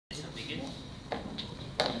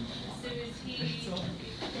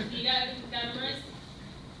You got cameras?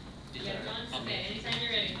 You got guns? Okay, anytime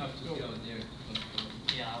you're ready. Have to go there.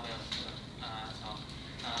 Yeah, well,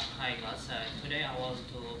 hi guys. Today I want to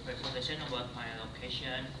presentation about my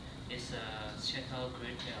location. It's Seattle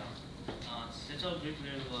Greenville. Seattle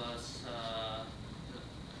Greenville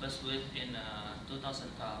was built in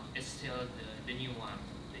 2012. It's still the new one,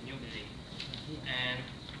 the new building. And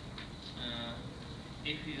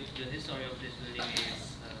if you the history of this building is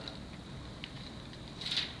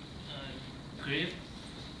Griff.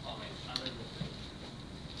 Oh wait, I will go.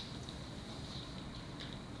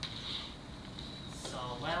 So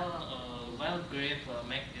while Griff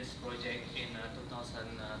made this project in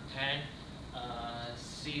 2010,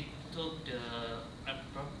 she took the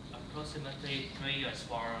approximately 3 years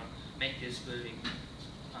for make this building,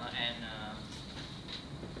 and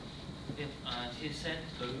if he said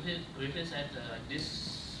Griffith said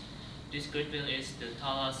this Greenville is the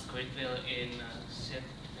tallest Greenville in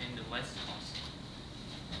the West Coast,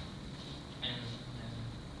 and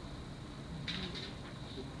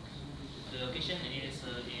the location is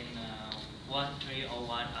in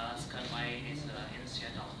 1301 Alaskan Way is in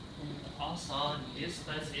Seattle. Also, this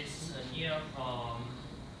place is near from.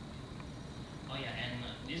 Oh yeah, and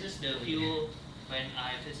this is the view when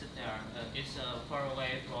I visit there. It's far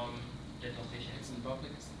away from the location. It's in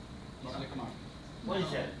public market. What is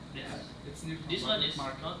that? Yes. It's near This one public is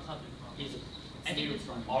market. not public. Is it? I think near it's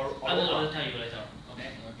front. I will tell you later. Okay.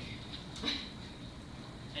 Okay.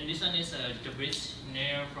 And this one is the bridge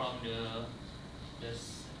near from the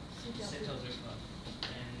Seattle River.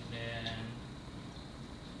 And then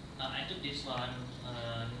I took this one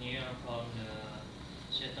near from the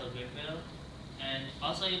Seattle River. And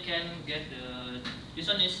also you can get this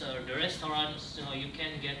one is the restaurant, so you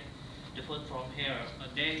can get the food from here.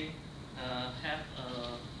 They have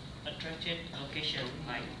attractive location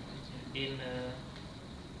like in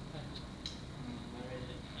where is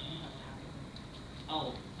it?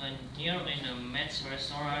 Near in a Mets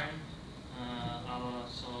restaurant,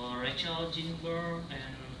 so Rachel Ginsburg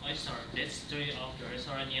and Oyster. That's three of the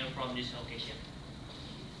restaurant near from this location.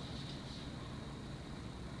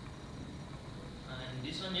 And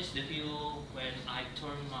this one is the view when I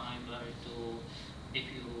turn my blurry to, if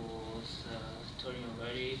you turn your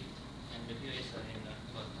blurry, and the view is in the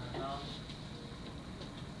hotel.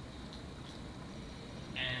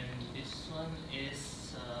 And this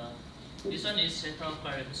one is Central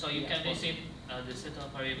Aquarium, so you can visit the Central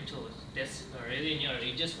Aquarium too. That's really near.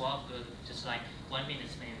 You just walk just like 1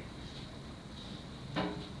 minute maybe.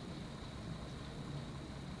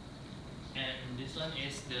 And this one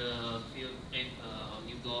is the view if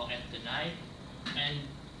you go at the night. And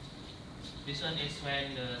this one is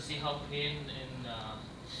when the Seahawk win in a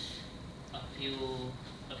few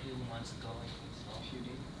months ago. So,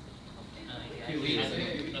 a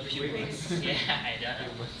few weeks. Yeah, I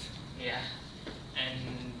don't know. Yeah,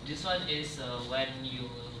 and this one is when you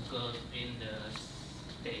go in the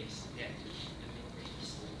days. Yeah, the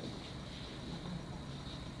middays.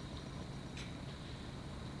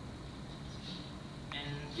 And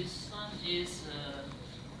this one is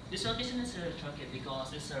this location is really attractive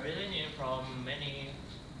because it's really near from many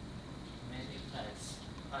places.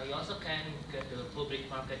 You also can get the public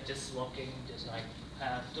market just walking, just like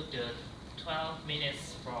took the 12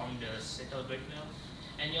 minutes from the Seattle Greenville.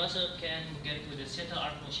 And you also can get to the Seattle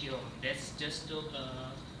Art Museum. That's just took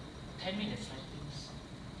 10 minutes, I think,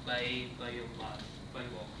 by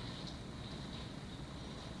walk.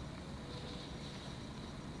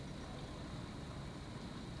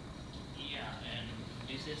 Yeah, and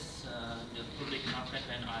this is the public market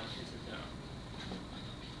when I visit there.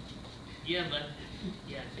 Yeah, but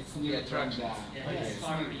yeah, It's near attraction. yeah, it's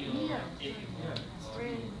far you Yeah. if you Yeah.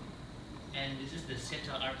 want. And this is the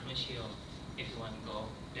Seattle Art Museum. If you want to go,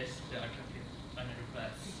 that's the attractive another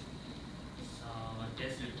place. So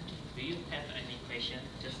that's it. Do you have any question?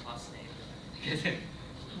 Just ask me.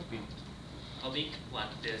 How big?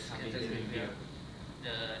 What the Seattle Greenville?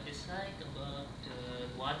 It's like about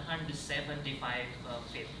 175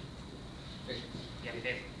 feet. Yeah,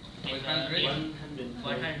 feet. In,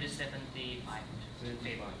 175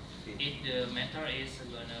 feet. If the meter is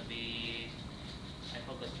gonna be, I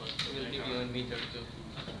forgot what the We'll give you meter. a meter too.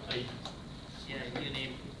 Yeah, you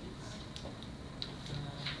need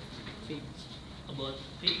about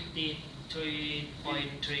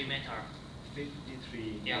 53.3 meter.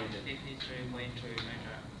 53. Yeah, 53.3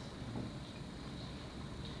 meter.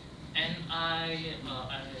 And I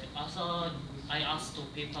asked to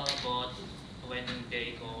people about when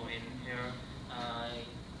they go in here.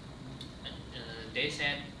 They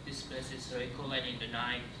said this place is very cool and in the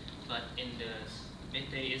night, but in the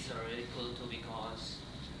Mete is really cool too because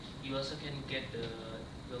you also can get the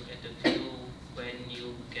look at the view when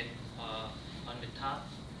you get on the top.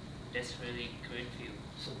 That's really great view.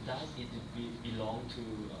 So does it belong to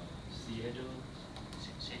Seattle?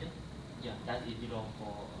 Seattle? Yeah, does it belong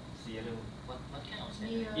for Seattle? What kind of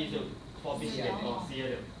Seattle? Is it for business Seattle. or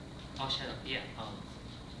Seattle? Oh, Seattle. Yeah.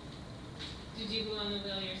 Did you go on the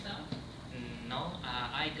wheel yourself? No,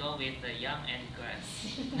 I go with the young and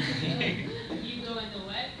grass. You go in the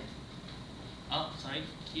what? Oh, sorry.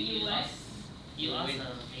 You what? You asked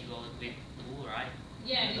me go with who, right?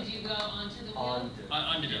 Yeah, did you go onto the wheel?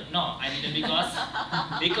 On the no, I didn't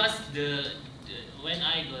because the when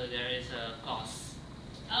I go there is a cost.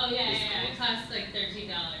 Oh yeah, It's yeah, it cool. costs like $13.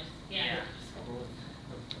 Yeah.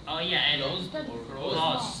 Oh yeah, and Closed or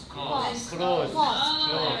cost. closed? Close. Oh,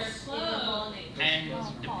 Close. they're closed. And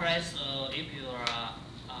the price if you are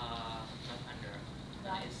not under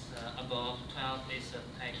is above 12 is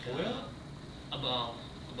like above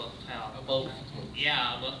 12. Above.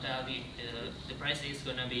 Yeah, above 12 the price is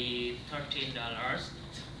gonna be $13.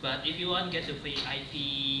 But if you want get the VIP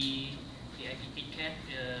ticket,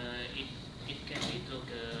 it can be took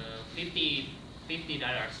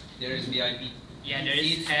 $50. There is VIP. Yeah, there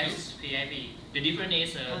is Seats tax VIP. The difference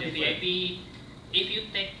is the VIP. If you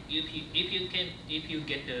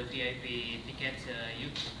get the VIP tickets,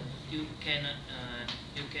 you can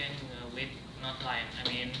wait not line. I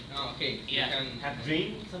mean, Oh, okay. Yeah. You can Have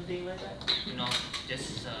drink, something like that?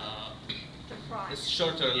 just it's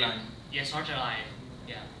shorter yeah, line. yeah, shorter line.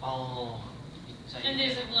 Yeah. Oh. So And you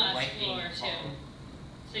there's a can glass waiting floor for- too.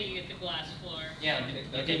 So you get the glass floor. Yeah, Okay, you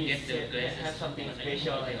that can Can get the you glasses. have something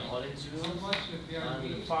special like orange juice and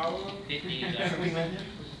VIP? firework? $50. Something like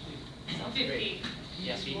that? 50.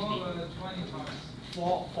 Yeah, It's 50. more 20 times.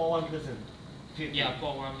 For one person. 50. Yeah,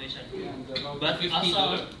 for one person. And about But $50?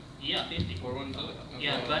 also, yeah, 50. For one dollar.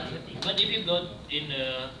 Yeah, but if you go in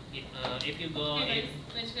the if you go Okay, in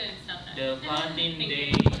let's go and stop that. the quarantine Thank you.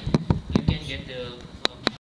 day, you can get the